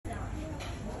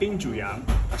冰煮羊,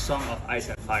 a song of ice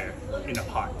and fire, in a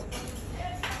pot.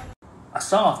 A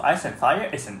Song of Ice and Fire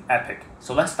is an epic,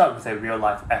 so let's start with a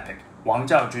real-life epic. Wang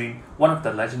Zhaojun, one of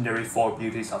the legendary four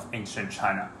beauties of ancient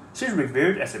China. She is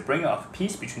revered as a bringer of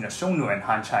peace between the Xiongnu and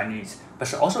Han Chinese, but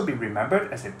should also be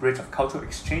remembered as a bridge of cultural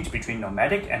exchange between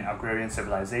nomadic and agrarian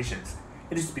civilizations.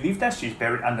 It is believed that she is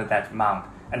buried under that mound,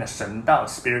 and the Shen Dao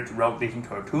spirit road leading to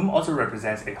her tomb also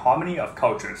represents a harmony of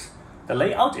cultures. The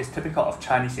layout is typical of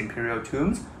Chinese imperial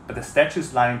tombs, but the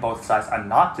statues lining both sides are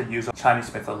not the usual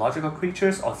Chinese mythological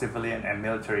creatures or civilian and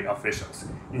military officials.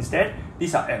 Instead,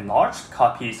 these are enlarged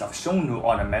copies of Xiongnu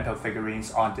ornamental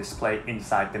figurines on display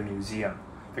inside the museum.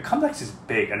 The complex is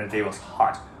big and the day was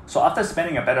hot, so after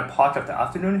spending a better part of the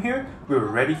afternoon here, we were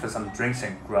ready for some drinks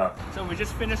and grub. So we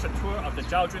just finished a tour of the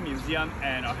Zhaojun Museum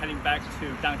and are heading back to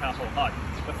downtown Hohhot.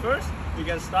 But first, we're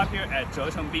gonna stop here at泽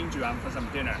成冰煮羊for some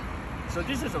dinner. So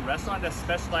this is a restaurant that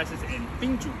specializes in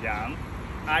Bing Zhu Yang,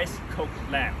 ice cooked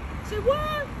lamb. Say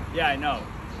what? Yeah, I know.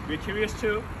 We're curious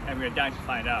too, and we're dying to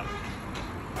find out.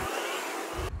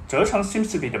 Zecheng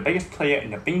seems to be the biggest player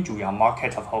in the Bing Zhu Yang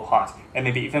market of Hohhot, and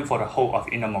maybe even for the whole of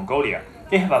Inner Mongolia.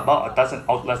 They have about a dozen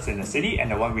outlets in the city,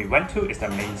 and the one we went to is the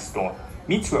main store.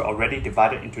 Meats were already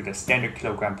divided into the standard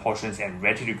kilogram portions and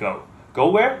ready to go. Go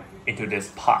where? Into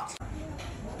this pot.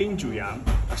 Bing Zhu Yang,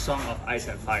 a song of ice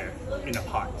and fire, in a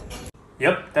pot.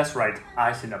 Yep, that's right,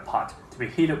 ice in a pot, to be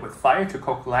heated with fire to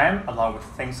cook lamb, along with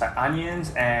things like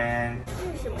onions and...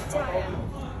 这是什么酱呀？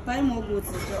白蘑菇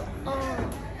籽酒。哦。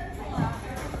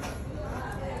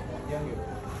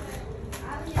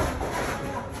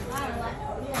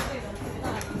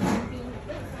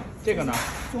这个呢？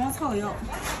中草药。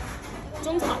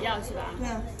中草药是吧？对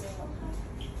啊。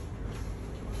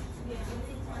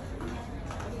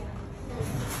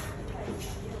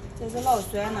这是老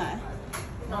酸奶。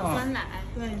老酸奶。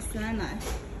对，酸奶。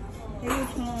还有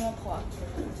葱萝泡。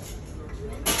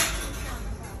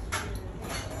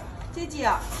姐姐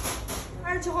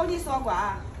，27号你上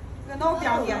馆，个脑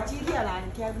边的几天了？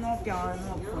你天脑边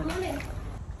脑破的。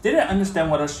 Didn't understand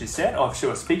what else she said or if she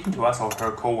was speaking to us or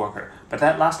her co-worker, but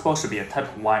that last bowl should be a type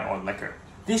of wine or liquor.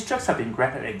 These jugs have been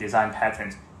granted a design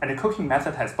patent, and the cooking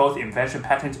method has both invention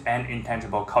patent and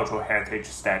intangible cultural heritage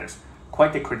status.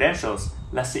 Quite the credentials,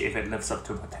 let's see if it lives up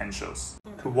to potentials.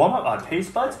 To warm up our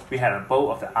taste buds, we had a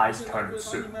bowl of the ice turnip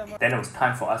soup. Then it was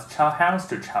time for us chow hounds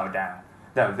to chow down.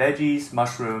 There are veggies,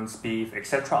 mushrooms, beef,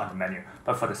 etc. on the menu,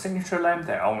 but for the signature lamb,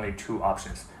 there are only two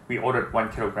options. We ordered 1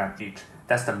 kilogram each.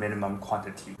 That's the minimum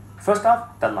quantity. First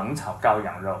off, the 冷炒羔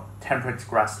羊肉, temperate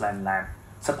grassland lamb.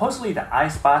 Supposedly the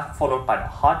ice bath followed by the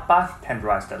hot bath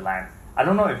tenderized the lamb. I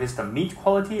don't know if it's the meat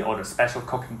quality or the special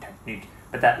cooking technique,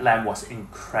 but that lamb was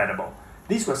incredible.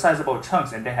 These were sizable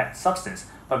chunks and they had substance,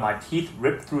 but my teeth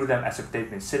ripped through them as if they'd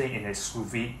been sitting in a sous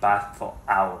vide bath for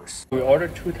hours. We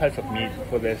ordered 2 types of meat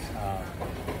for this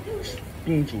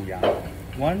Bing Zhu Yang.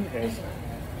 One is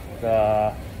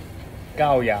the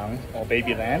Gao Yang or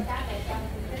baby lamb.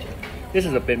 This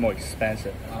is a bit more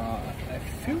expensive. I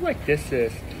feel like this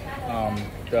is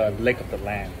the leg of the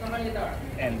lamb.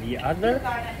 And the other,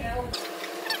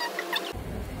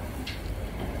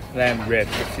 lamb rib.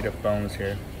 You can see the bones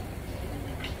here.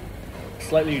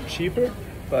 Slightly cheaper,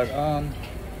 but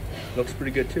looks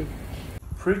pretty good too.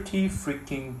 Pretty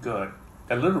freaking good.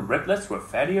 The little riblets were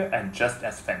fattier and just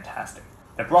as fantastic.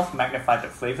 The broth magnified the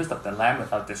flavors of the lamb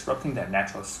without disrupting their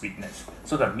natural sweetness,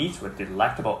 so the meats were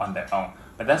delectable on their own,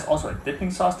 but that's also a dipping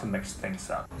sauce to mix things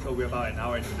up. So we're about an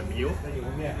hour into the meal,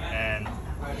 and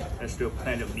there's still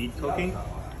plenty of meat cooking.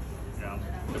 You know,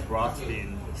 the broth's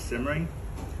been simmering,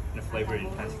 and the flavor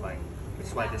intensifying, which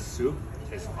is why this soup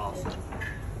tastes awesome.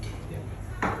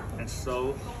 And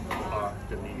so are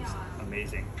the meats.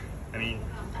 Amazing. I mean,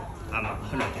 I'm a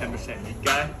 110% meat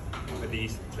guy, but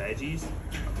these veggies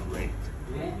are great.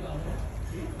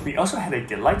 We also had a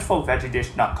delightful veggie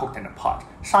dish not cooked in a pot,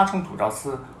 沙葱土豆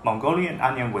丝, Mongolian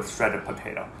onion with shredded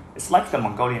potato. It's like the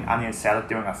Mongolian onion salad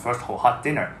during our first Hohhot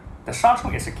dinner. The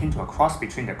shachong is akin to a cross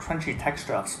between the crunchy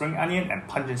texture of spring onion and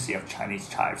pungency of Chinese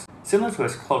chives. Similar to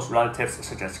its close relatives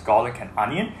such as garlic and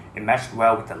onion, it matched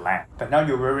well with the lamb. But now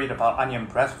you're worried about onion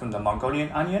breath from the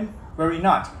Mongolian onion? Worry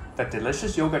not, the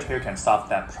delicious yogurt here can solve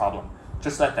that problem.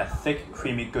 Just let that thick,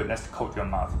 creamy goodness coat your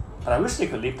mouth. But I wish they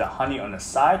could leave the honey on the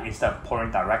side instead of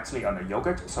pouring directly on the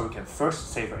yogurt so we can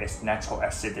first savor its natural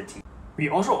acidity. We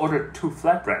also ordered 2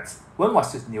 flatbreads. One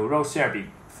was this 牛肉馅饼,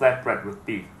 flatbread with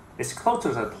beef. It's close to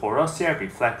the 火肉馅饼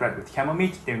flatbread with camel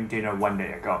meat during dinner 1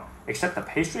 day ago, except the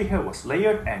pastry here was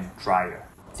layered and drier.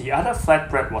 The other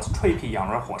flatbread was 脆皮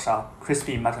羊肉火烧,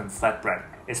 crispy mutton flatbread.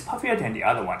 It's puffier than the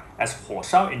other one, as 火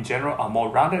烧 in general are more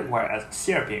rounded whereas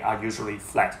馅饼 are usually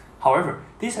flat. However,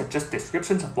 these are just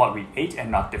descriptions of what we ate and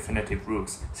not definitive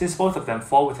rules, since both of them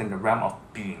fall within the realm of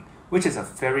being, which is a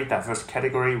very diverse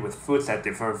category with foods that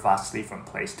differ vastly from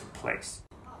place to place.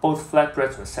 Both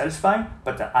flatbreads were satisfying,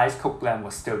 but the ice-cooked lamb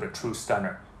was still the true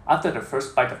stunner. After the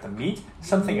first bite of the meat,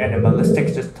 something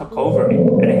animalistic just took over me,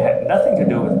 and it had nothing to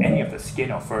do with any of the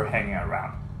skin or fur hanging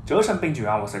around. 折成冰煮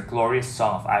羊 was a glorious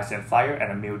song of ice and fire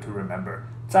and a meal to remember.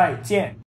 再见!